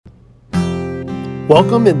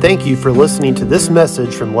Welcome and thank you for listening to this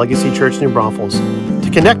message from Legacy Church New Braunfels.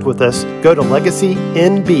 To connect with us, go to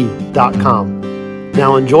legacynb.com.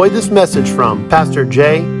 Now enjoy this message from Pastor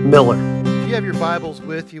Jay Miller. If you have your Bibles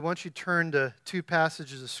with you, once you turn to two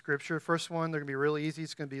passages of Scripture. First one, they're going to be really easy.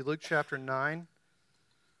 It's going to be Luke chapter 9.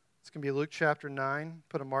 It's going to be Luke chapter 9.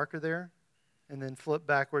 Put a marker there. And then flip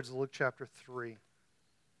backwards to Luke chapter 3.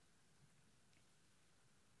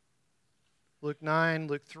 Luke 9,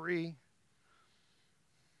 Luke 3.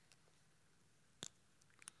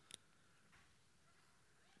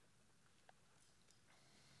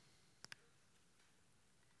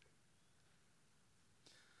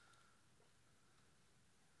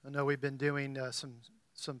 I know we've been doing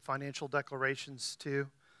some financial declarations too.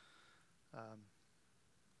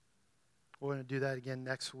 We're going to do that again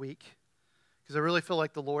next week because I really feel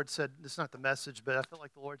like the Lord said, this is not the message, but I feel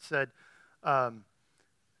like the Lord said,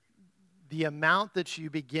 the amount that you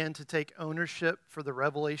begin to take ownership for the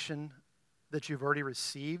revelation that you've already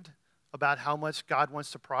received about how much God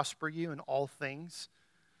wants to prosper you in all things,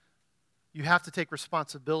 you have to take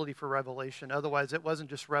responsibility for revelation. Otherwise, it wasn't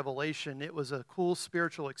just revelation. It was a cool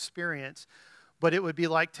spiritual experience, but it would be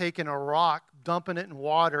like taking a rock, dumping it in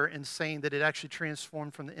water, and saying that it actually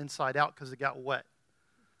transformed from the inside out because it got wet.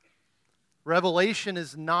 Revelation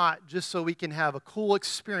is not just so we can have a cool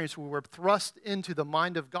experience where we're thrust into the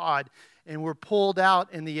mind of God and we're pulled out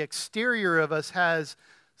and the exterior of us has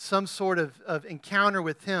some sort of encounter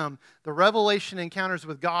with Him. The revelation encounters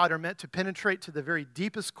with God are meant to penetrate to the very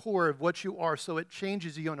deepest core of what you are, so it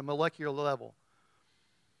changes you on a molecular level.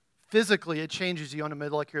 Physically, it changes you on a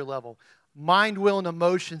molecular level. Mind, will, and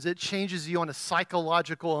emotions, it changes you on a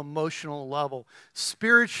psychological, emotional level.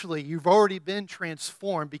 Spiritually, you've already been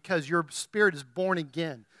transformed because your spirit is born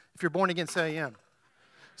again. If you're born again, say I am.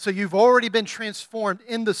 So you've already been transformed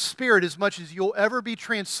in the Spirit as much as you'll ever be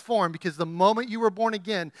transformed because the moment you were born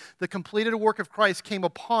again, the completed work of Christ came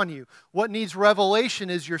upon you. What needs revelation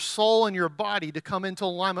is your soul and your body to come into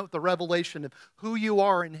alignment with the revelation of who you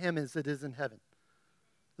are in Him as it is in heaven.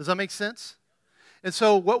 Does that make sense? And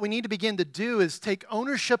so what we need to begin to do is take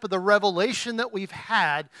ownership of the revelation that we've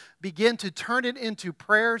had, begin to turn it into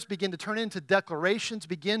prayers, begin to turn it into declarations,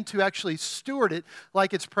 begin to actually steward it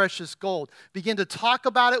like it's precious gold. Begin to talk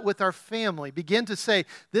about it with our family. Begin to say,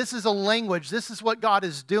 this is a language, this is what God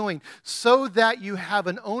is doing, so that you have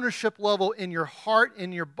an ownership level in your heart,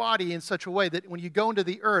 in your body in such a way that when you go into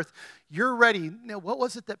the earth, you're ready. Now, what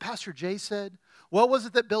was it that Pastor Jay said? What was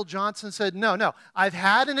it that Bill Johnson said? No. I've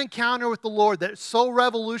had an encounter with the Lord that so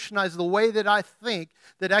revolutionized the way that I think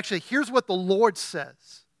that actually here's what the Lord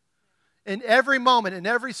says. In every moment, in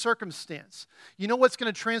every circumstance. You know what's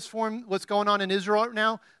going to transform what's going on in Israel right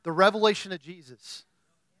now? The revelation of Jesus.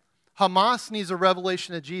 Hamas needs a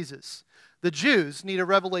revelation of Jesus. The Jews need a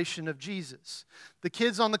revelation of Jesus. The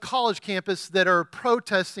kids on the college campus that are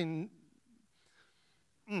protesting...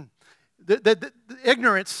 The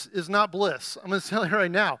ignorance is not bliss. I'm going to tell you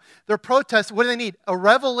right now. They're protesting. What do they need? A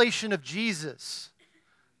revelation of Jesus.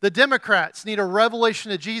 The Democrats need a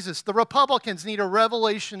revelation of Jesus. The Republicans need a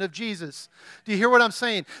revelation of Jesus. Do you hear what I'm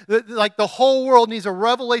saying? Like the whole world needs a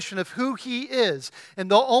revelation of who He is. And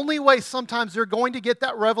the only way sometimes they're going to get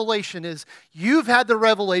that revelation is you've had the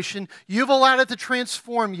revelation. You've allowed it to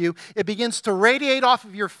transform you. It begins to radiate off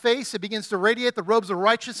of your face. It begins to radiate the robes of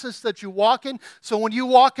righteousness that you walk in. So when you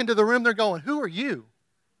walk into the room, they're going, who are you?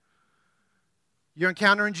 You're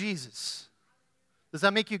encountering Jesus. Does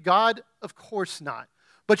that make you God? Of course not.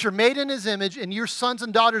 But you're made in His image, and you're sons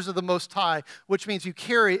and daughters of the Most High, which means you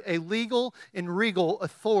carry a legal and regal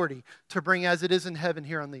authority to bring as it is in heaven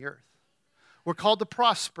here on the earth. We're called to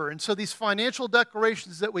prosper. And so these financial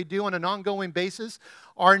declarations that we do on an ongoing basis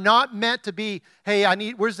are not meant to be,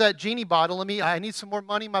 hey, where's that genie bottle? I need some more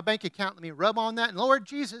money in my bank account. Let me rub on that. And Lord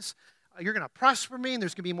Jesus, you're going to prosper me, and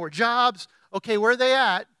there's going to be more jobs. Okay, where are they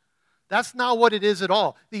at? That's not what it is at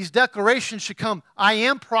all. These declarations should come, I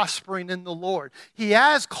am prospering in the Lord. He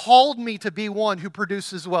has called me to be one who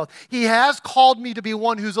produces wealth. He has called me to be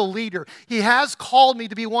one who's a leader. He has called me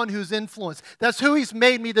to be one who's influenced. That's who He's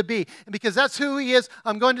made me to be. And because that's who He is,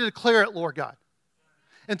 I'm going to declare it, Lord God.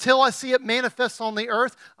 Until I see it manifest on the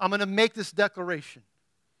earth, I'm going to make this declaration.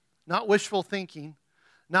 Not wishful thinking,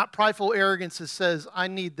 not prideful arrogance that says, I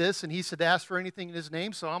need this, and He said ask for anything in His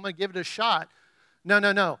name, so I'm going to give it a shot.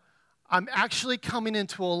 No. I'm actually coming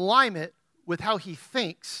into alignment with how He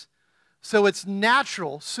thinks. So it's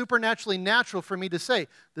natural, supernaturally natural for me to say,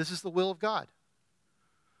 this is the will of God.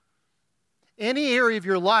 Any area of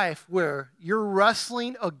your life where you're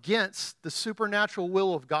wrestling against the supernatural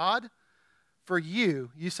will of God, for you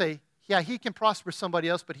say, yeah, He can prosper somebody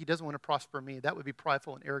else, but He doesn't want to prosper me. That would be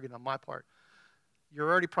prideful and arrogant on my part. you're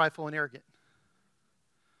already prideful and arrogant.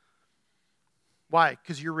 Why?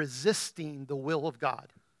 Because you're resisting the will of God.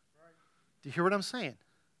 Do you hear what I'm saying?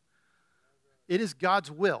 It is God's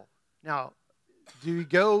will. Now, do you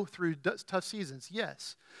go through tough seasons?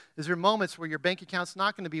 Yes. Is there moments where your bank account's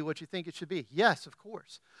not going to be what you think it should be? Yes, of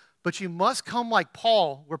course. But you must come like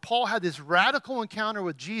Paul, where Paul had this radical encounter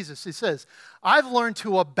with Jesus. He says, I've learned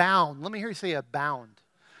to abound. Let me hear you say abound.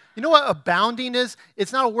 You know what abounding is?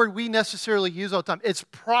 It's not a word we necessarily use all the time. It's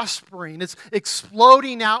prospering. It's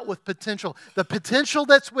exploding out with potential. The potential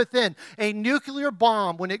that's within a nuclear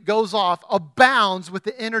bomb, when it goes off, abounds with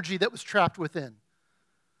the energy that was trapped within.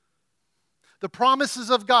 The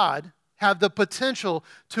promises of God have the potential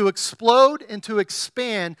to explode and to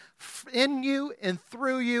expand in you and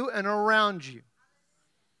through you and around you.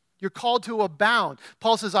 You're called to abound.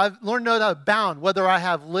 Paul says, I've learned how to abound, whether I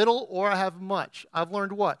have little or I have much. I've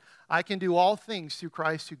learned what? I can do all things through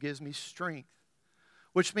Christ who gives me strength.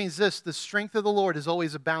 Which means this, the strength of the Lord is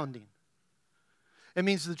always abounding. It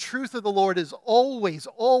means the truth of the Lord is always,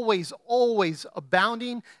 always, always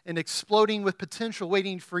abounding and exploding with potential,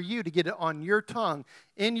 waiting for you to get it on your tongue,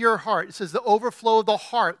 in your heart. It says the overflow of the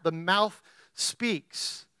heart, the mouth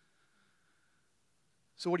speaks.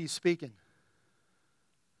 So what are you speaking?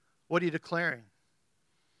 What are you declaring?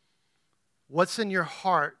 What's in your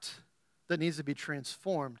heart that needs to be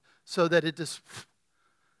transformed so that it just,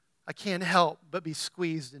 I can't help but be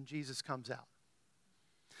squeezed and Jesus comes out?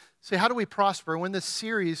 See, how do we prosper? We're in this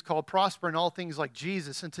series called Prosper in All Things Like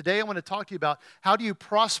Jesus. And today I want to talk to you about how do you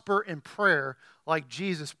prosper in prayer like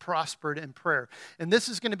Jesus prospered in prayer. And this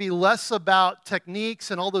is going to be less about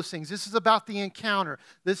techniques and all those things. This is about the encounter.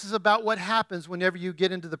 This is about what happens whenever you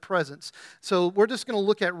get into the presence. So we're just going to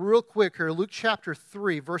look at real quick here, Luke chapter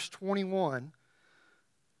 3, verse 21. I'm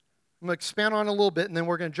going to expand on it a little bit, and then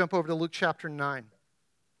we're going to jump over to Luke chapter 9.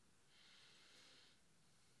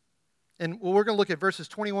 And we're going to look at verses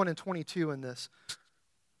 21 and 22 in this.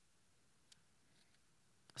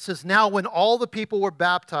 It says, now when all the people were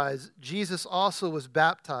baptized, Jesus also was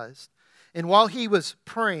baptized. And while he was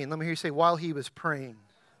praying, let me hear you say, while he was praying,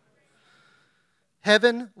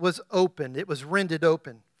 heaven was opened. It was rended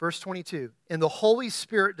open. Verse 22, and the Holy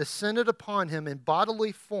Spirit descended upon him in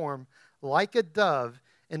bodily form like a dove,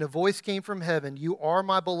 and a voice came from heaven, you are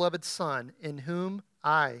my beloved Son, in whom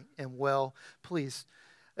I am well pleased.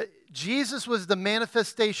 Jesus was the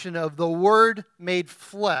manifestation of the Word made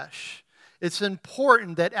flesh. It's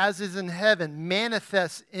important that as is in heaven,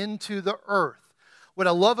 manifests into the earth. What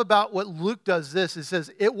I love about what Luke does this, it says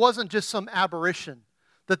it wasn't just some aberration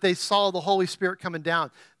that they saw the Holy Spirit coming down.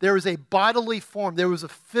 There was a bodily form. There was a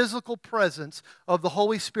physical presence of the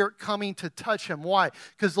Holy Spirit coming to touch him. Why?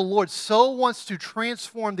 Because the Lord so wants to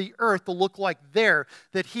transform the earth to look like there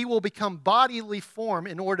that he will become bodily form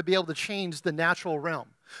in order to be able to change the natural realm.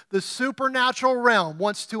 The supernatural realm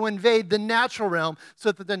wants to invade the natural realm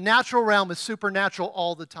so that the natural realm is supernatural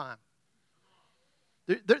all the time.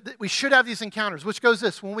 We should have these encounters, which goes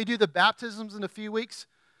this. When we do the baptisms in a few weeks,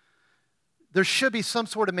 there should be some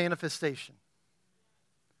sort of manifestation.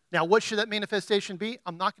 Now, what should that manifestation be?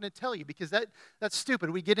 I'm not going to tell you because that's stupid.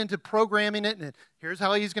 We get into programming it, and here's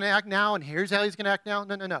how he's going to act now, and here's how he's going to act now.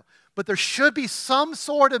 No. But there should be some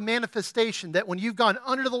sort of manifestation that when you've gone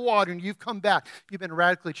under the water and you've come back, you've been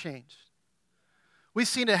radically changed. We've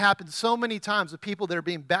seen it happen so many times with people that are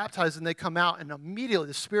being baptized, and they come out, and immediately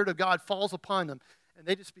the Spirit of God falls upon them, and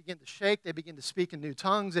they just begin to shake. They begin to speak in new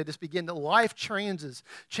tongues. They just begin to, life changes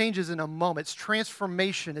in a moment. It's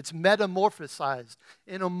transformation. It's metamorphosized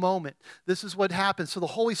in a moment. This is what happens. So the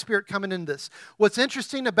Holy Spirit coming in this. What's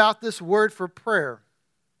interesting about this word for prayer,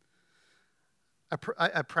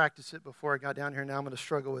 I practiced it before I got down here. Now I'm going to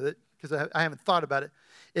struggle with it because I haven't thought about it.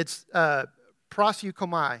 It's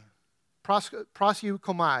proseukomai.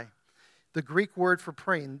 Proseukomai, the Greek word for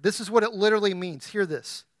praying. This is what it literally means. Hear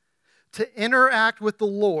this. To interact with the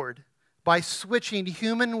Lord by switching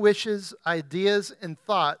human wishes, ideas, and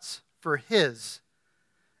thoughts for His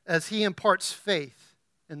as He imparts faith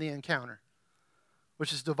in the encounter,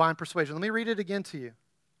 which is divine persuasion. Let me read it again to you.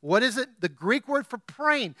 What is it? The Greek word for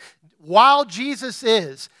praying. While Jesus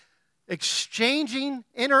is exchanging,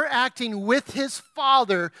 interacting with His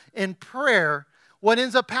Father in prayer, what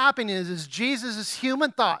ends up happening is Jesus'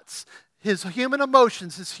 human thoughts, his human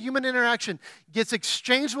emotions, his human interaction gets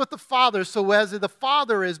exchanged with the Father, so as the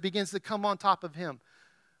Father begins to come on top of him.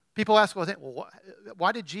 People ask, well,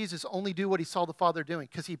 why did Jesus only do what he saw the Father doing?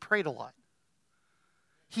 Because he prayed a lot.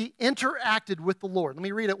 He interacted with the Lord. Let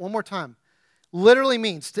me read it one more time. Literally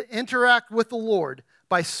means to interact with the Lord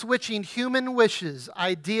by switching human wishes,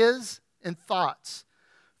 ideas, and thoughts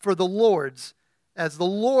for the Lord's, as the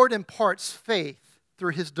Lord imparts faith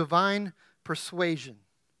through his divine persuasion.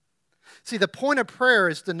 See, the point of prayer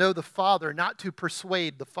is to know the Father, not to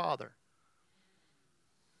persuade the Father.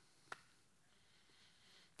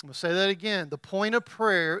 I'm going to say that again. The point of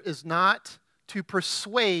prayer is not to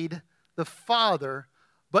persuade the Father,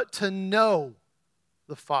 but to know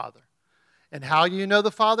the Father. And how do you know the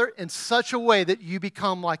Father? In such a way that you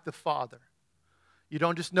become like the Father. You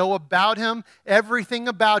don't just know about him. Everything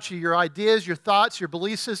about you, your ideas, your thoughts, your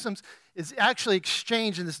belief systems, is actually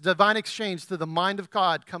exchanged in this divine exchange to the mind of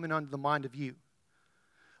God coming onto the mind of you.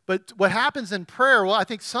 But what happens in prayer, well, I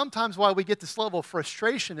think sometimes why we get this level of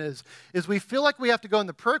frustration is we feel like we have to go in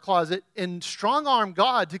the prayer closet and strong-arm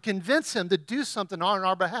God to convince him to do something on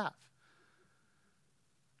our behalf.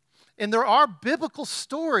 And there are biblical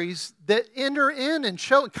stories that enter in and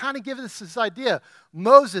show and kind of give us this idea.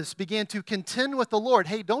 Moses began to contend with the Lord.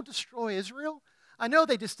 Hey, don't destroy Israel. I know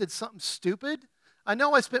they just did something stupid. I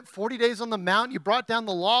know I spent 40 days on the mountain. You brought down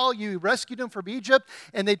the law. You rescued them from Egypt.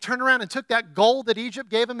 And they turned around and took that gold that Egypt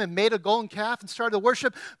gave them and made a golden calf and started to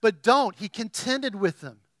worship. But don't. He contended with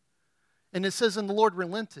them. And it says, and the Lord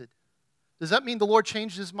relented. Does that mean the Lord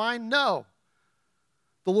changed his mind? No.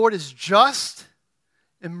 The Lord is just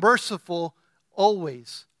and merciful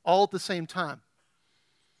always, all at the same time.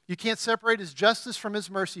 You can't separate his justice from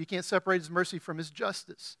his mercy. You can't separate his mercy from his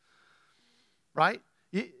justice. Right?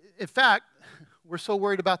 In fact, we're so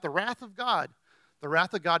worried about the wrath of God. The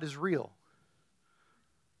wrath of God is real.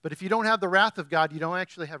 But if you don't have the wrath of God, you don't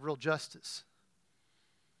actually have real justice.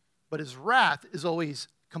 But his wrath is always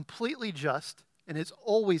completely just, and it's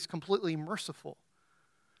always completely merciful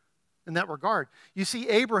in that regard. You see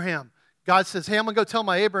Abraham. God says, hey, I'm going to go tell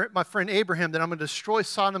my friend Abraham that I'm going to destroy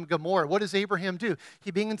Sodom and Gomorrah. What does Abraham do?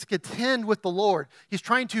 He begins to contend with the Lord. He's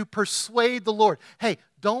trying to persuade the Lord. Hey,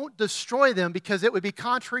 don't destroy them because it would be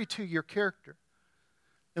contrary to your character.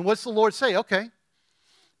 And what's the Lord say? Okay,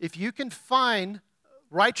 if you can find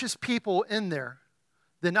righteous people in there,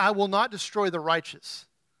 then I will not destroy the righteous.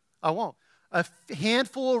 I won't. A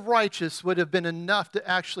handful of righteous would have been enough to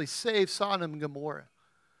actually save Sodom and Gomorrah.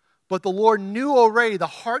 But the Lord knew already the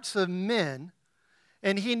hearts of men,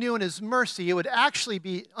 and he knew in his mercy it would actually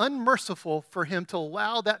be unmerciful for him to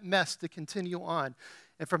allow that mess to continue on.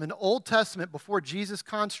 And from an Old Testament, before Jesus'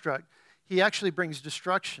 construct, he actually brings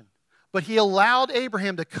destruction. But he allowed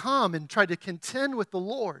Abraham to come and try to contend with the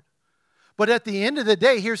Lord. But at the end of the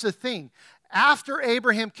day, here's the thing. After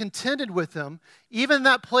Abraham contended with him, even in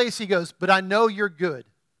that place he goes, but I know you're good.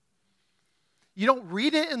 You don't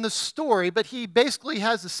read it in the story, but he basically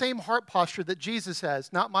has the same heart posture that Jesus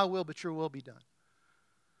has. Not my will, but your will be done.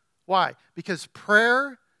 Why? Because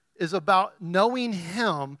prayer is about knowing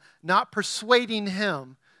him, not persuading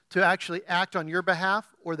him to actually act on your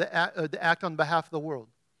behalf or to act on behalf of the world.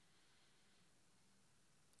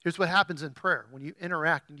 Here's what happens in prayer. When you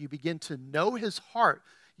interact and you begin to know his heart,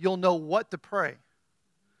 you'll know what to pray.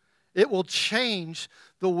 It will change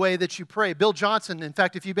the way that you pray. Bill Johnson, in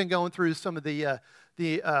fact, if you've been going through some of the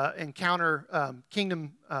Encounter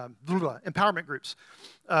Kingdom empowerment groups,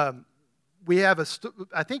 we have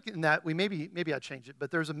I think in that, maybe I changed it,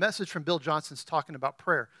 but there's a message from Bill Johnson's talking about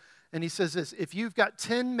prayer. And he says this, if you've got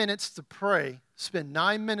 10 minutes to pray, spend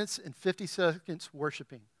 9 minutes and 50 seconds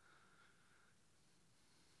worshiping.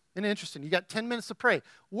 Isn't it interesting? You got 10 minutes to pray.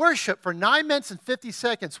 Worship for 9 minutes and 50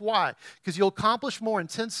 seconds. Why? Because you'll accomplish more in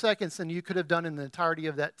 10 seconds than you could have done in the entirety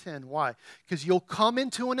of that 10. Why? Because you'll come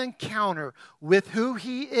into an encounter with who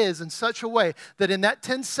he is in such a way that in that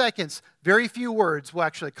 10 seconds, very few words will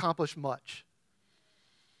actually accomplish much.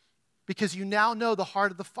 Because you now know the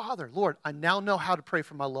heart of the Father. Lord, I now know how to pray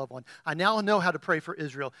for my loved one. I now know how to pray for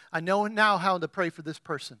Israel. I know now how to pray for this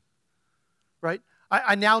person. Right?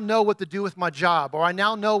 I now know what to do with my job, or I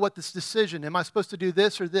now know what this decision, am I supposed to do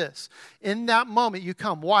this or this? In that moment you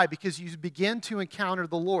come. Why? Because you begin to encounter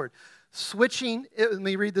the Lord. Let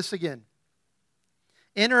me read this again.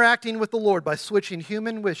 Interacting with the Lord by switching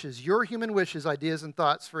human wishes, your human wishes, ideas, and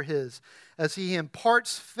thoughts for his, as he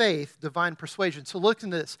imparts faith, divine persuasion. So look at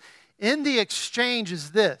this. In the exchange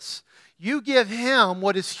is this. You give him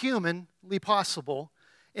what is humanly possible,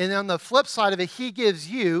 and on the flip side of it, he gives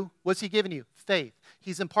you, what's he giving you? Faith.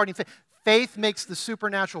 He's imparting faith. Faith makes the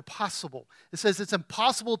supernatural possible. It says it's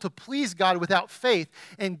impossible to please God without faith,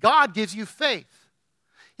 and God gives you faith.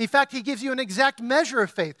 In fact, he gives you an exact measure of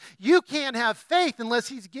faith. You can't have faith unless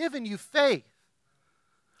he's given you faith.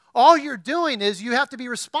 All you're doing is you have to be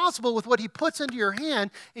responsible with what he puts into your hand,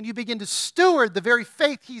 and you begin to steward the very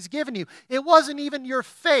faith he's given you. It wasn't even your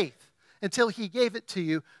faith until he gave it to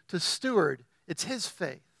you to steward. It's his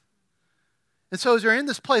faith. And so as you're in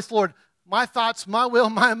this place, Lord, my thoughts, my will,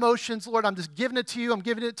 my emotions, Lord, I'm just giving it to you. I'm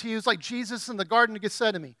giving it to you. It's like Jesus in the Garden of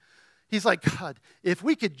Gethsemane. He's like, God, if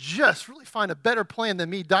we could just really find a better plan than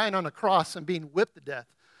me dying on a cross and being whipped to death.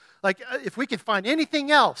 Like, if we could find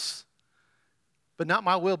anything else, but not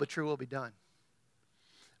my will, but your will be done.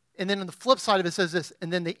 And then on the flip side of it says this,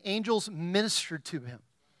 and then the angels ministered to him.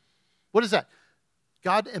 What is that?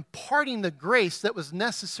 God imparting the grace that was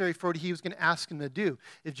necessary for what he was going to ask him to do.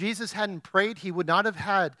 If Jesus hadn't prayed, he would not have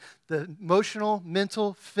had the emotional,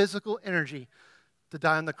 mental, physical energy to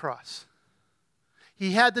die on the cross.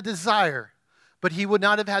 He had the desire, but he would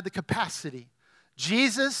not have had the capacity.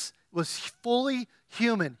 Jesus was fully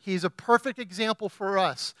human. He's a perfect example for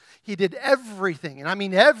us. He did everything, and I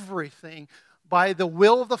mean everything, by the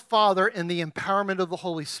will of the Father and the empowerment of the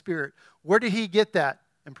Holy Spirit. Where did he get that?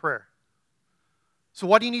 In prayer. So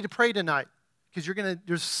why do you need to pray tonight? Because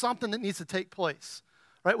there's something that needs to take place.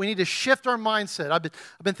 Right? We need to shift our mindset. I've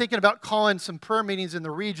been thinking about calling some prayer meetings in the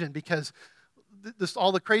region because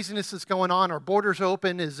all the craziness that's going on, our borders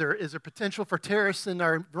open, is there potential for terrorists in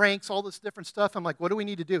our ranks, all this different stuff. I'm like, what do we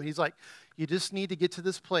need to do? And he's like, you just need to get to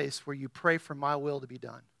this place where you pray for my will to be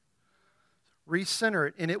done. Recenter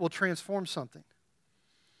it, and it will transform something.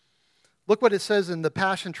 Look what it says in the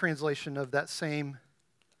Passion Translation of that same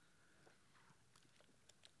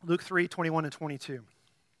Luke 3, 21 and 22.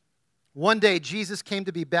 One day, Jesus came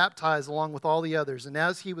to be baptized along with all the others, and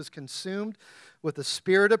as he was consumed with the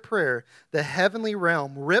spirit of prayer, the heavenly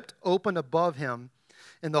realm ripped open above him,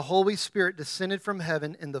 and the Holy Spirit descended from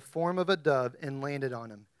heaven in the form of a dove and landed on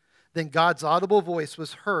him. Then God's audible voice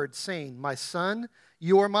was heard, saying, My son,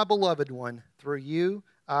 you are my beloved one. Through you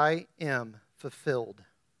I am fulfilled.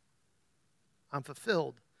 I'm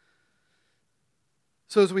fulfilled.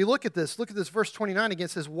 So as we look at this verse 29 again.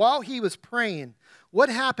 It says, while he was praying, what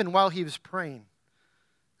happened while he was praying?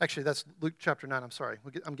 Actually, that's Luke chapter 9. I'm sorry.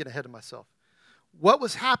 I'm getting ahead of myself. What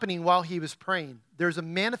was happening while he was praying? There's a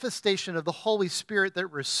manifestation of the Holy Spirit that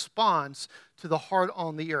responds to the heart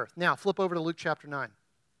on the earth. Now, flip over to Luke chapter 9.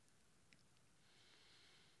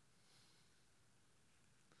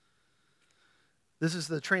 This is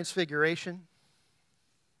the transfiguration.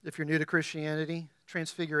 If you're new to Christianity,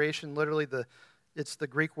 transfiguration, literally it's the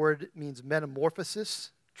Greek word, it means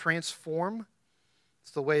metamorphosis, transform.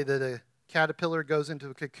 It's the way that a caterpillar goes into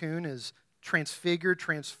a cocoon, is transfigured,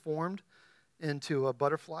 transformed into a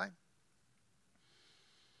butterfly.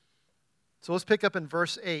 So let's pick up in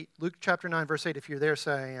verse 8. Luke chapter 9, verse 8. If you're there,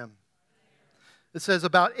 say I am. It says,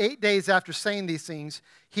 about 8 days after saying these things,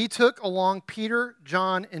 he took along Peter,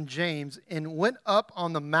 John, and James and went up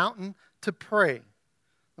on the mountain to pray.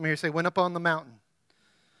 Let me hear you say, went up on the mountain.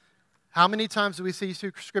 How many times do we see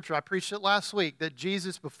through Scripture? I preached it last week that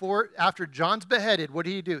Jesus, after John's beheaded, what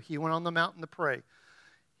did he do? He went on the mountain to pray.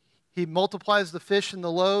 He multiplies the fish and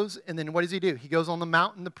the loaves, and then what does he do? He goes on the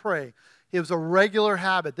mountain to pray. It was a regular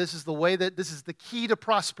habit. This is the key to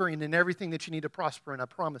prospering in everything that you need to prosper in. I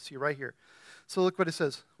promise you right here. So look what it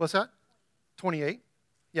says. What's that? 28?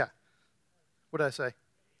 Yeah. What did I say?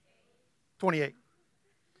 28.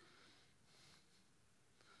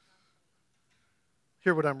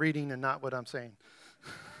 Hear what I'm reading and not what I'm saying.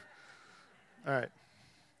 All right.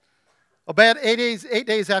 About 8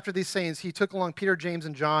 days after these sayings, he took along Peter, James,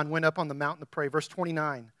 and John, went up on the mountain to pray. Verse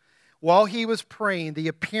 29. While he was praying, the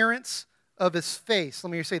appearance of his face, let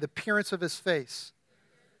me say the appearance of his face.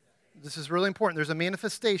 This is really important. There's a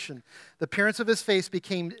manifestation. The appearance of his face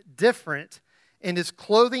became different, and his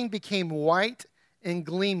clothing became white and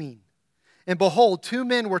gleaming. And behold, 2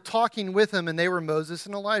 men were talking with him, and they were Moses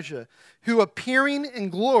and Elijah, who appearing in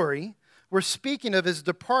glory were speaking of his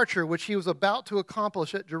departure, which he was about to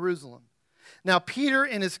accomplish at Jerusalem. Now Peter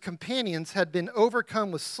and his companions had been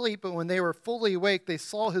overcome with sleep, but when they were fully awake, they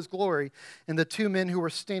saw his glory and the 2 men who were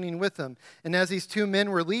standing with him. And as these 2 men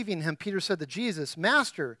were leaving him, Peter said to Jesus,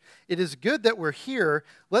 Master, it is good that we're here.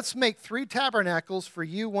 Let's make 3 tabernacles for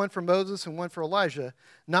you, one for Moses and one for Elijah,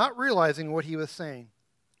 not realizing what he was saying.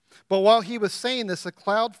 But while he was saying this, a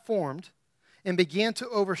cloud formed and began to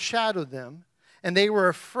overshadow them, and they were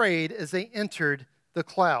afraid as they entered the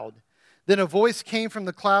cloud. Then a voice came from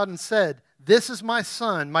the cloud and said, This is my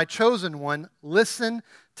son, my chosen one. Listen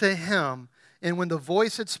to him. And when the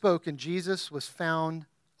voice had spoken, Jesus was found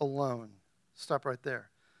alone. Stop right there.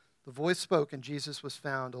 The voice spoke and Jesus was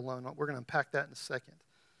found alone. We're going to unpack that in a second.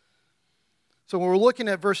 So when we're looking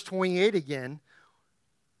at verse 28 again,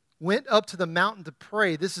 went up to the mountain to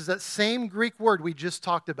pray. This is that same Greek word we just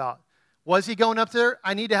talked about. Was he going up there?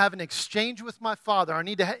 I need to have an exchange with my Father. I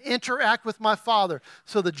need to interact with my Father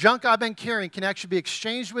so the junk I've been carrying can actually be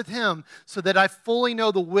exchanged with him so that I fully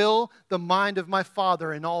know the will, the mind of my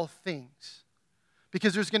Father in all things.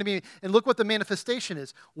 Because there's going to be, and look what the manifestation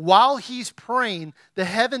is. While he's praying, the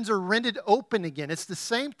heavens are rended open again. It's the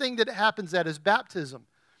same thing that happens at his baptism.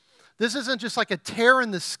 This isn't just like a tear in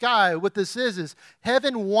the sky. What this is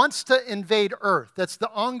heaven wants to invade earth. That's the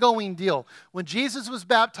ongoing deal. When Jesus was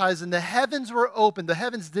baptized and the heavens were open, the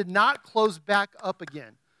heavens did not close back up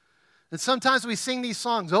again. And sometimes we sing these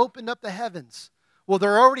songs, opened up the heavens. Well,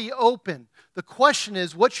 they're already open. The question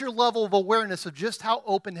is, what's your level of awareness of just how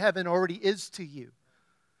open heaven already is to you?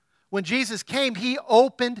 When Jesus came, he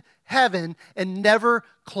opened heaven and never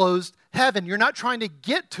closed heaven. You're not trying to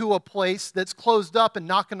get to a place that's closed up and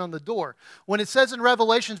knocking on the door. When it says in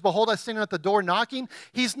Revelations, behold, I stand at the door knocking,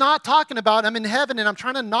 he's not talking about I'm in heaven and I'm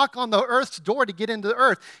trying to knock on the earth's door to get into the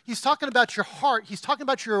earth. He's talking about your heart. He's talking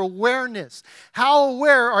about your awareness. How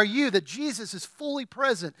aware are you that Jesus is fully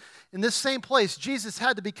present in this same place? Jesus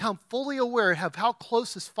had to become fully aware of how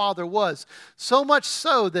close his Father was. So much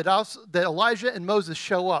so that Elijah and Moses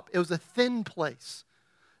show up. It was a thin place.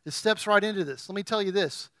 It steps right into this. Let me tell you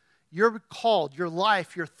this. You're called, your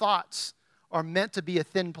life, your thoughts are meant to be a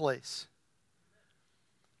thin place.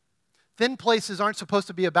 Thin places aren't supposed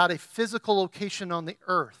to be about a physical location on the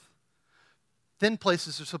earth. Thin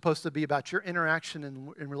places are supposed to be about your interaction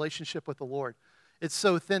and relationship with the Lord. It's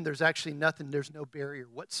so thin, there's actually nothing, there's no barrier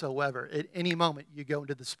whatsoever. At any moment, you go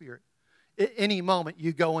into the Spirit. At any moment,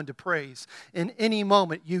 you go into praise. In any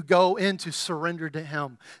moment, you go into surrender to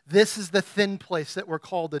him. This is the thin place that we're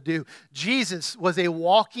called to do. Jesus was a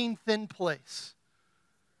walking thin place.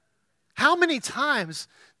 How many times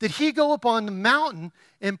did he go up on the mountain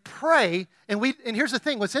and pray? And here's the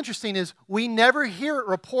thing, what's interesting is we never hear it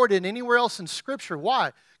reported anywhere else in Scripture.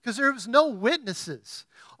 Why? Because there was no witnesses.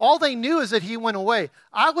 All they knew is that he went away.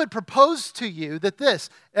 I would propose to you that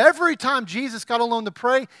every time Jesus got alone to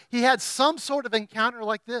pray, he had some sort of encounter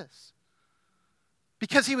like this.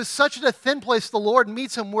 Because he was such at a thin place, the Lord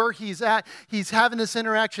meets him where he's at. He's having this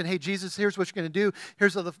interaction. Hey, Jesus, here's what you're going to do.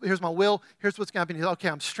 Here's my will. Here's what's going to happen. Okay,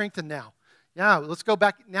 I'm strengthened now. Yeah, let's go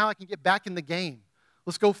back. Now I can get back in the game.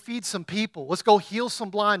 Let's go feed some people. Let's go heal some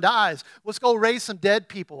blind eyes. Let's go raise some dead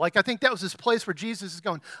people. I think that was this place where Jesus is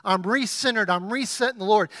going, I'm re-centered. I'm resetting the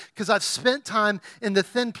Lord because I've spent time in the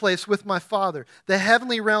thin place with my Father. The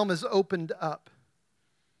heavenly realm is opened up.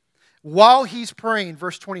 While he's praying,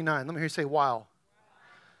 verse 29, let me hear you say, while.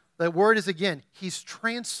 That word is, again, he's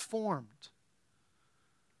transformed.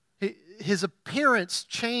 His appearance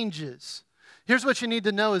changes. Here's what you need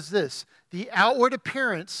to know is this. The outward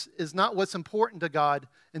appearance is not what's important to God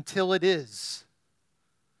until it is.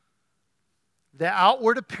 The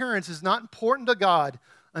outward appearance is not important to God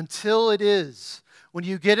until it is. When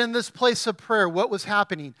you get in this place of prayer, what was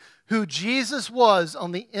happening? Who Jesus was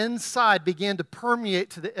on the inside began to permeate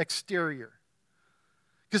to the exterior.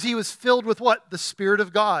 Because he was filled with what? The Spirit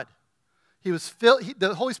of God. He was filled.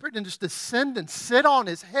 The Holy Spirit didn't just descend and sit on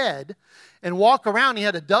his head and walk around. He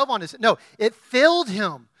had a dove on his head. No, it filled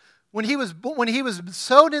him. When he was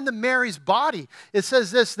sewed into Mary's body, it says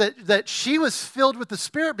this, that she was filled with the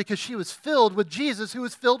Spirit because she was filled with Jesus, who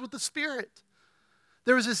was filled with the Spirit.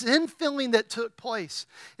 There was this infilling that took place.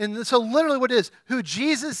 And so literally what it is, who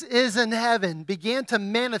Jesus is in heaven began to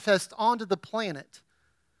manifest onto the planet.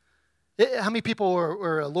 How many people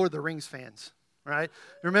were Lord of the Rings fans, right?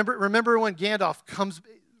 Remember when Gandalf comes,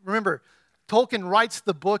 remember, Tolkien writes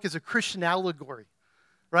the book as a Christian allegory,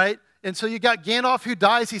 right? And so you got Gandalf who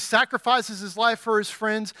dies. He sacrifices his life for his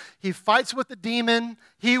friends. He fights with the demon.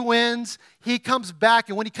 He wins. He comes back.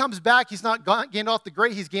 And when he comes back, he's not Gandalf the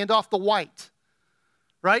Great. He's Gandalf the White.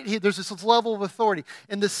 Right? There's this level of authority.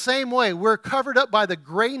 In the same way, we're covered up by the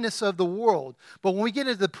grayness of the world. But when we get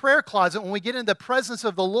into the prayer closet, when we get into the presence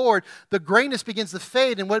of the Lord, the grayness begins to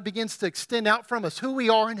fade and what begins to extend out from us, who we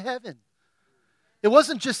are in heaven. It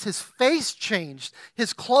wasn't just his face changed.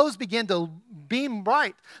 His clothes began to beam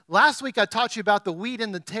bright. Last week I taught you about the wheat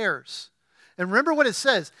and the tares. And remember what it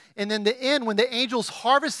says. And in the end, when the angels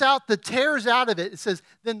harvest out the tares out of it, it says,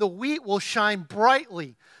 then the wheat will shine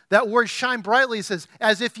brightly. That word shine brightly says,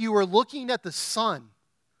 as if you were looking at the sun.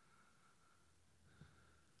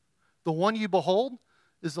 The one you behold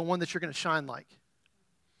is the one that you're going to shine like.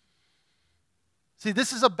 See,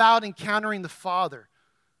 this is about encountering the Father.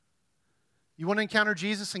 You want to encounter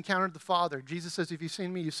Jesus? Encounter the Father. Jesus says, if you've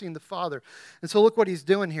seen me, you've seen the Father. And so look what he's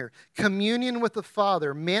doing here. Communion with the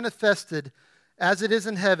Father manifested as it is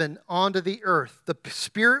in heaven onto the earth. The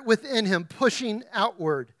Spirit within him pushing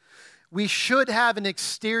outward. We should have an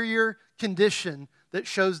exterior condition that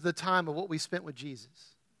shows the time of what we spent with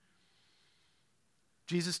Jesus.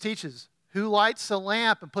 Jesus teaches, who lights a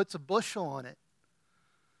lamp and puts a bushel on it?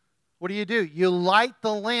 What do? You light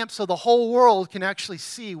the lamp so the whole world can actually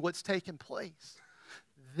see what's taking place.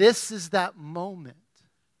 This is that moment.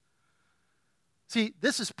 See,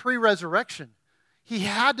 this is pre-resurrection. He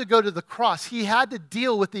had to go to the cross. He had to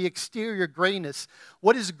deal with the exterior grayness.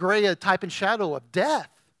 What is gray? A type and shadow of death,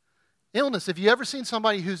 illness. If you ever seen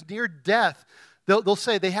somebody who's near death, they'll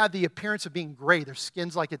say they have the appearance of being gray. Their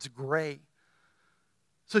skin's like it's gray.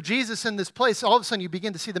 So Jesus in this place, all of a sudden you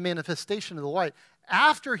begin to see the manifestation of the light.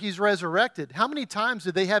 After he's resurrected, how many times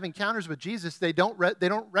did they have encounters with Jesus? They don't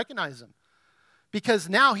recognize him. Because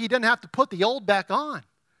now he doesn't have to put the old back on.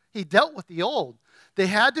 He dealt with the old. They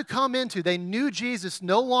had to come into, they knew Jesus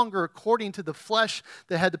no longer according to the flesh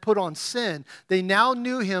that had to put on sin. They now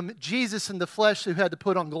knew him, Jesus in the flesh, who had to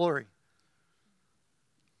put on glory.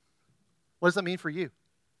 What does that mean for you?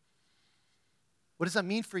 What does that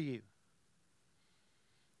mean for you?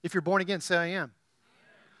 If you're born again, say I am.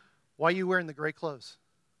 Why are you wearing the gray clothes?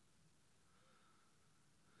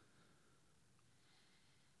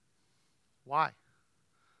 Why?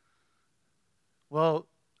 Well,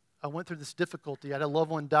 I went through this difficulty. I had a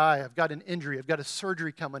loved one die. I've got an injury. I've got a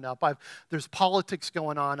surgery coming up. There's politics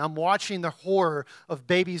going on. I'm watching the horror of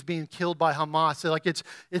babies being killed by Hamas. So it's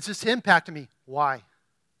just impacting me. Why?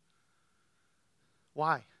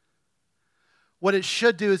 Why? What it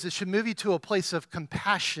should do is it should move you to a place of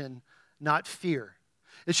compassion, not fear.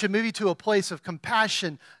 It should move you to a place of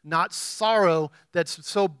compassion, not sorrow that's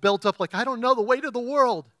so built up like, I don't know the weight of the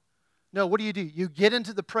world. No, what do? You get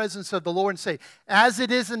into the presence of the Lord and say, as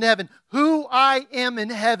it is in heaven, who I am in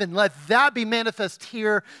heaven, let that be manifest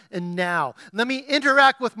here and now. Let me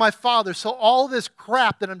interact with my Father so all this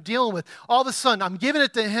crap that I'm dealing with, all of a sudden I'm giving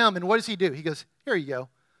it to him, and what does he do? He goes, here you go.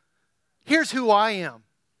 Here's who I am,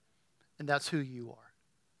 and that's who you are.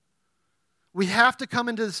 We have to come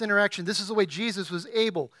into this interaction. This is the way Jesus was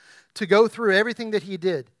able to go through everything that he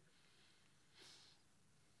did.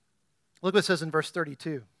 Look what it says in verse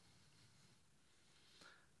 32.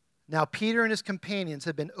 Now Peter and his companions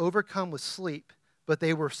had been overcome with sleep, but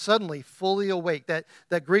they were suddenly fully awake.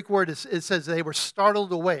 That Greek word, it says they were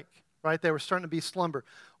startled awake, right? They were starting to be slumber.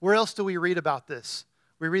 Where else do we read about this?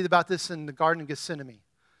 We read about this in the Garden of Gethsemane.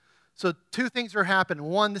 So two things are happening.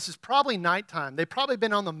 One, this is probably nighttime. They've probably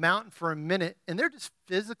been on the mountain for a minute, and they're just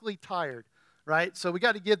physically tired, right? So we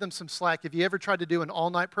got to give them some slack. If you ever tried to do an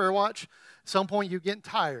all-night prayer watch, at some point you're getting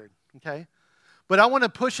tired, okay? But I want to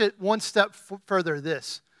push it one step further,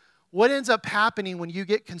 this. What ends up happening when you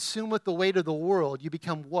get consumed with the weight of the world? You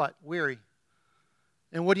become what? Weary.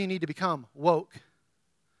 And what do you need to become? Woke.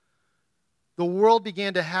 The world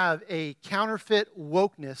began to have a counterfeit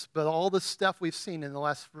wokeness, but all the stuff we've seen in the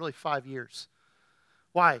last really 5 years.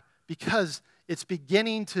 Why? Because it's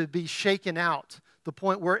beginning to be shaken out, the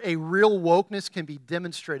point where a real wokeness can be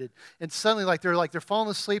demonstrated. And suddenly, they're falling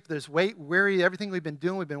asleep, there's weight, weary, everything we've been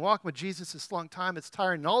doing, we've been walking with Jesus this long time, it's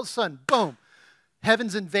tiring, and all of a sudden, boom,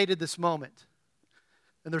 heaven's invaded this moment.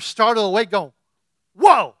 And they're startled awake going,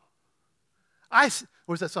 whoa!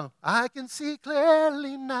 Where's that song? I can see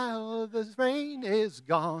clearly now the rain is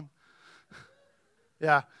gone.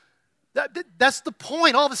 Yeah. That's the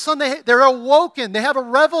point. All of a sudden they're awoken. They have a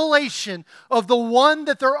revelation of the one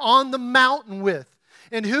that they're on the mountain with.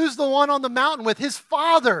 And who's the one on the mountain with? His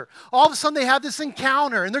Father. All of a sudden they have this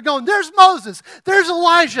encounter and they're going, there's Moses, there's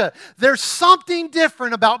Elijah. There's something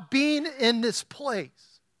different about being in this place.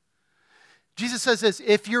 Jesus says this,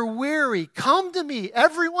 if you're weary, come to me.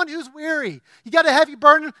 Everyone who's weary, you got to have your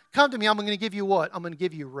burden, come to me. I'm going to give you what? I'm going to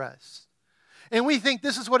give you rest. And we think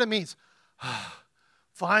this is what it means.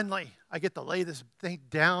 Finally, I get to lay this thing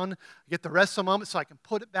down, I get the rest of the moment so I can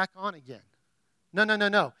put it back on again.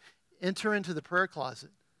 No. Enter into the prayer closet.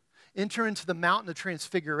 Enter into the mountain of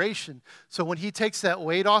transfiguration. So when he takes that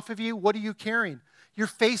weight off of you, what are you carrying? Your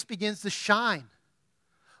face begins to shine.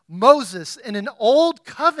 Moses, in an old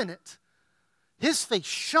covenant, his face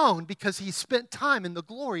shone because he spent time in the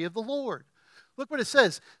glory of the Lord. Look what it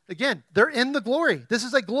says. Again, they're in the glory. This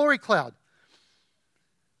is a glory cloud.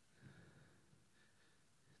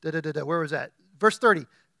 Where was that? Verse 30.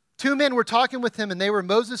 2 men were talking with him, and they were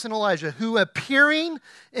Moses and Elijah, who appearing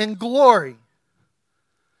in glory.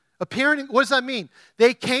 Appearing, what does that mean?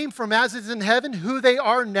 They came from as is in heaven, who they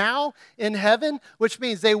are now in heaven, which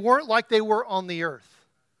means they weren't like they were on the earth.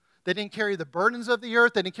 They didn't carry the burdens of the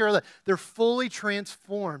earth. They didn't carry that. They're fully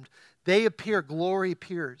transformed. They appear. Glory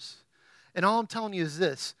appears. And all I'm telling you is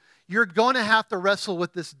this. You're going to have to wrestle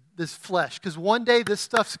with this flesh because one day this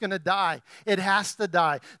stuff's going to die. It has to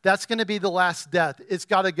die. That's going to be the last death. It's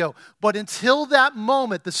got to go. But until that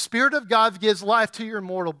moment, the Spirit of God gives life to your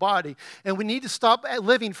mortal body. And we need to stop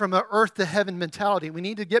living from an earth to heaven mentality. We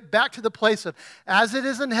need to get back to the place of, as it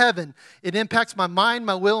is in heaven, it impacts my mind,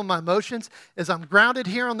 my will, and my emotions. As I'm grounded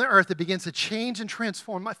here on the earth, it begins to change and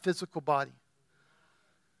transform my physical body.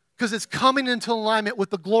 Because it's coming into alignment with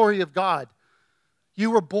the glory of God. You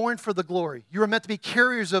were born for the glory. You were meant to be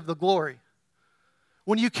carriers of the glory.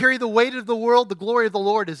 When you carry the weight of the world, the glory of the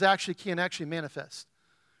Lord can actually manifest.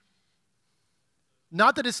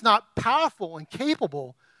 Not that it's not powerful and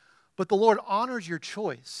capable, but the Lord honors your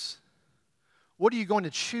choice. What are you going to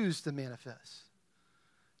choose to manifest?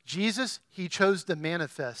 Jesus, he chose to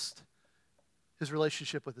manifest his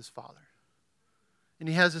relationship with his Father. And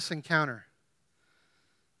he has this encounter.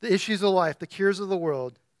 The issues of life, the cares of the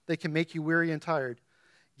world, they can make you weary and tired.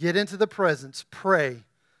 Get into the presence, pray.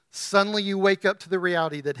 Suddenly you wake up to the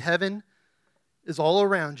reality that heaven is all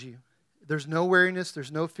around you. There's no weariness,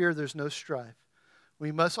 there's no fear, there's no strife.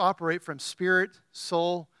 We must operate from spirit,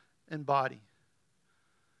 soul, and body.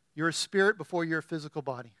 You're a spirit before you're a physical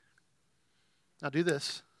body. Now do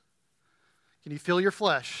this. Can you feel your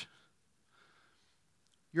flesh?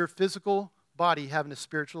 Your physical body having a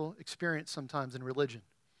spiritual experience sometimes in religion.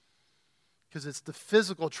 Because it's the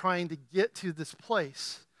physical trying to get to this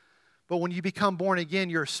place. But when you become born again,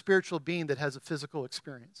 you're a spiritual being that has a physical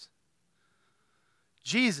experience.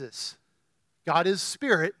 Jesus, God is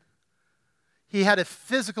spirit. He had a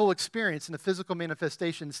physical experience and a physical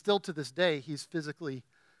manifestation. Still to this day, he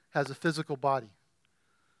has a physical body.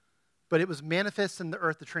 But it was manifest in the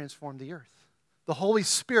earth to transform the earth. The Holy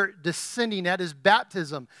Spirit descending at his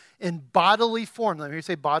baptism in bodily form. Let me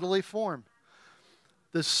say bodily form.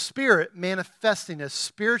 The Spirit manifesting as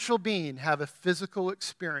spiritual being have a physical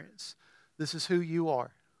experience. This is who you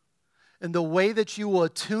are. And the way that you will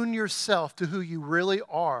attune yourself to who you really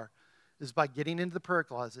are is by getting into the prayer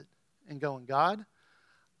closet and going, God,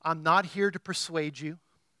 I'm not here to persuade you.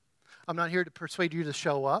 I'm not here to persuade you to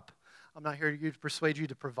show up. I'm not here to persuade you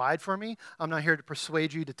to provide for me. I'm not here to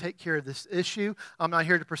persuade you to take care of this issue. I'm not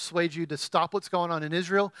here to persuade you to stop what's going on in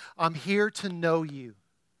Israel. I'm here to know you.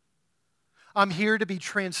 I'm here to be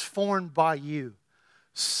transformed by you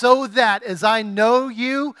so that as I know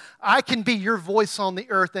you, I can be your voice on the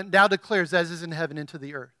earth that now declares as is in heaven into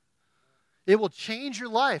the earth. It will change your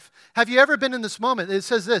life. Have you ever been in this moment? It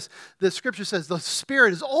says this, the scripture says, the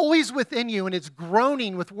Spirit is always within you and it's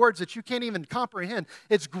groaning with words that you can't even comprehend.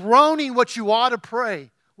 It's groaning what you ought to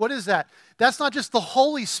pray. What is that? That's not just the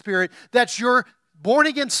Holy Spirit, that's your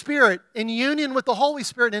born-again spirit in union with the Holy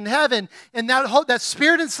Spirit in heaven, and that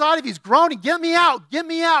spirit inside of you is groaning, get me out, get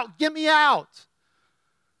me out, get me out.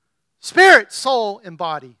 Spirit, soul, and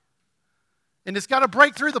body. And it's got to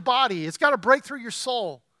break through the body. It's got to break through your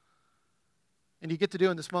soul. And you get to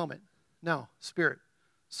do in this moment. No, spirit,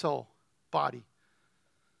 soul, body.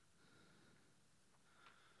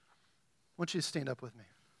 I want you to stand up with me.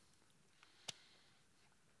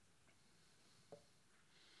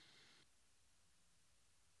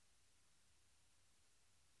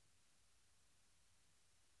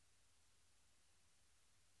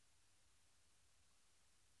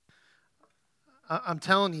 I'm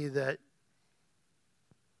telling you that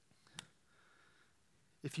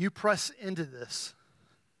if you press into this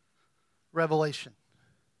revelation,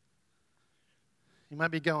 you might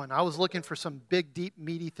be going, I was looking for some big, deep,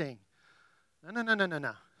 meaty thing.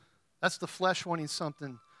 No. That's the flesh wanting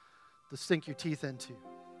something to sink your teeth into.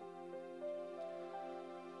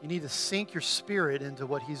 You need to sink your spirit into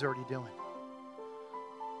what he's already doing.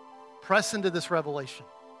 Press into this revelation.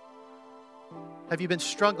 Have you been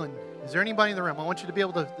struggling? Is there anybody in the room? I want you to be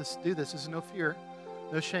able to do this. This is no fear,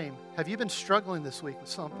 no shame. Have you been struggling this week with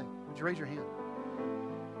something? Would you raise your hand?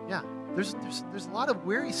 Yeah, there's a lot of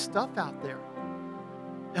weary stuff out there.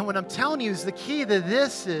 And what I'm telling you is the key to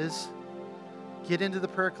this is get into the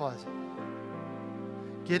prayer closet.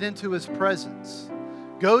 Get into his presence.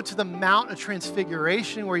 Go to the Mount of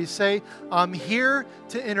Transfiguration where you say, I'm here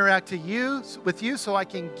to interact with you so I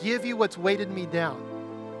can give you what's weighted me down.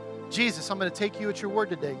 Jesus, I'm going to take you at your word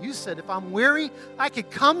today. You said if I'm weary, I could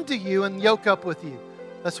come to you and yoke up with you.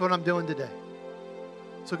 That's what I'm doing today.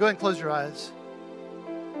 So go ahead and close your eyes.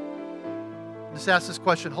 Just ask this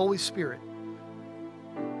question, Holy Spirit,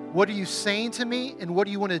 what are you saying to me and what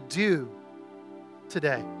do you want to do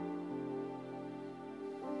today?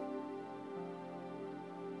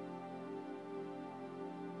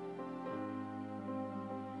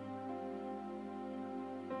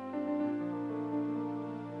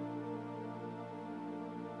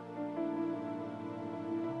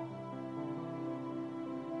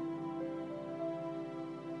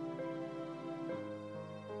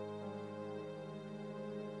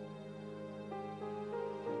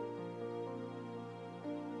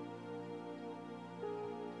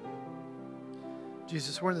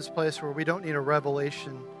 Jesus, we're in this place where we don't need a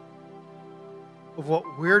revelation of what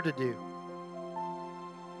we're to do.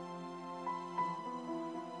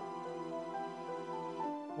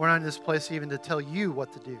 We're not in this place even to tell you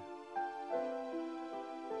what to do.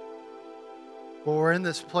 But we're in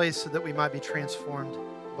this place so that we might be transformed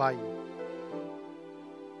by you.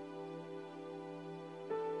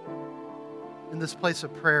 In this place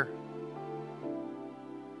of prayer,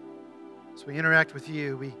 as we interact with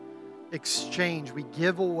you, we exchange, we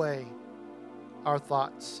give away our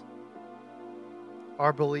thoughts,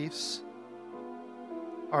 our beliefs,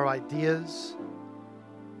 our ideas,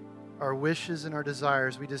 our wishes and our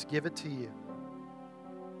desires. We just give it to you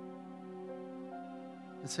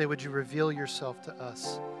and say, would you reveal yourself to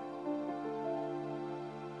us?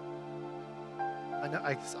 I know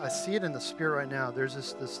I see it in the spirit right now.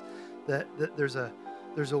 There's there's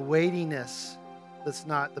a weightiness that's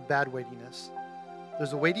not the bad weightiness.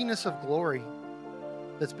 There's a weightiness of glory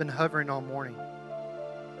that's been hovering all morning.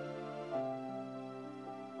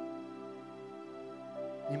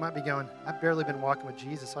 You might be going, I've barely been walking with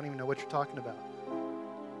Jesus. I don't even know what you're talking about.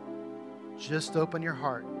 Just open your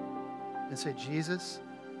heart and say, Jesus,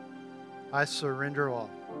 I surrender all.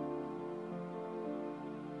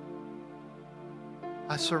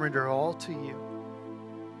 I surrender all to you.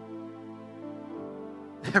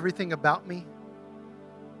 Everything about me,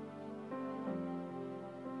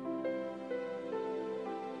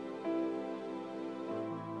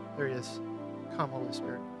 there he is. Come, Holy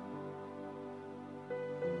Spirit.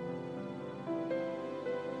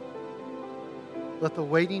 Let the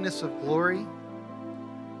weightiness of glory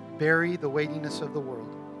bury the weightiness of the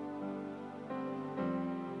world.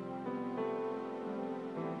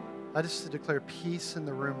 I just declare peace in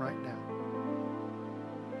the room right now.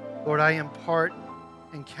 Lord, I impart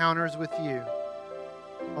encounters with you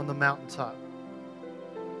on the mountaintop.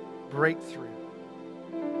 Breakthrough.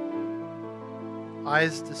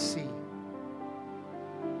 Eyes to see.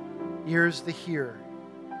 Ears to hear.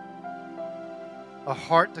 A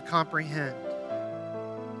heart to comprehend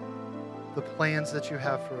the plans that you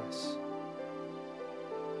have for us.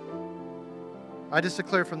 I just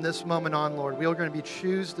declare from this moment on, Lord, we are going to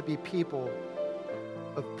choose to be people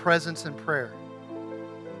of presence and prayer.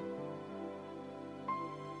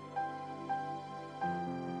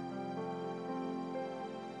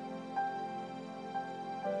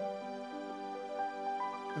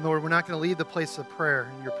 And Lord, we're not going to leave the place of prayer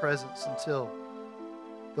in your presence until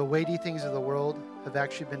the weighty things of the world have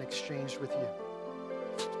actually been exchanged with you.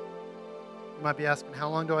 You might be asking, how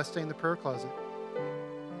long do I stay in the prayer closet?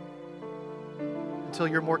 Until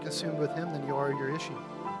you're more consumed with him than you are your issue.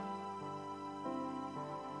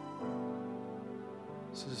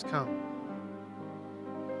 So just come.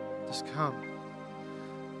 Just come.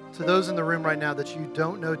 To those in the room right now that you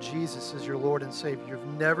don't know Jesus as your Lord and Savior, you've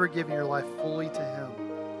never given your life fully to him.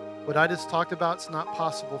 What I just talked about is not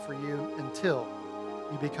possible for you until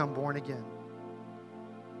you become born again.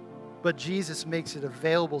 But Jesus makes it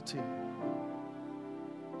available to you.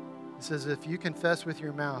 He says, if you confess with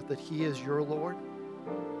your mouth that he is your Lord,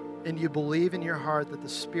 and you believe in your heart that the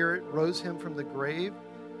Spirit rose him from the grave,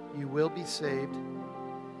 you will be saved.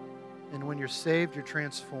 And when you're saved, you're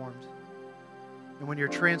transformed. And when you're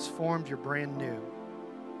transformed, you're brand new.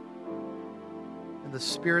 And the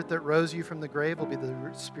Spirit that rose you from the grave will be the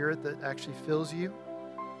Spirit that actually fills you,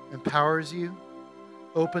 empowers you,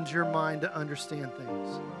 opens your mind to understand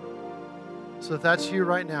things. So if that's you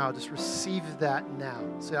right now, just receive that now.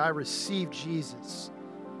 Say, I receive Jesus.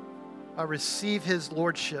 I receive his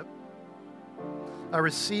lordship. I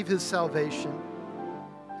receive his salvation.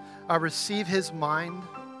 I receive his mind.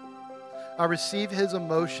 I receive his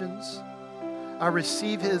emotions. I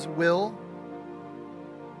receive his will.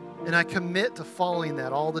 And I commit to following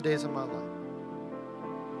that all the days of my life.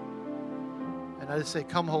 And I just say,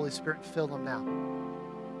 come, Holy Spirit, and fill them now.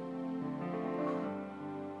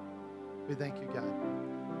 We thank you, God.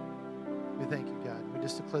 We thank you, God. We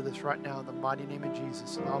just declare this right now in the mighty name of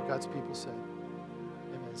Jesus. And all God's people said,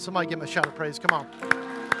 amen. Somebody give him a shout of praise. Come on.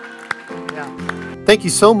 Yeah. Thank you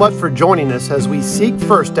so much for joining us as we seek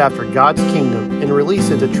first after God's kingdom and release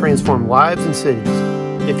it to transform lives and cities.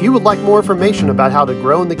 If you would like more information about how to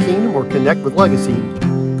grow in the kingdom or connect with Legacy,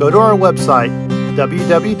 go to our website,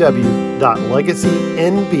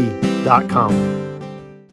 www.legacynb.com.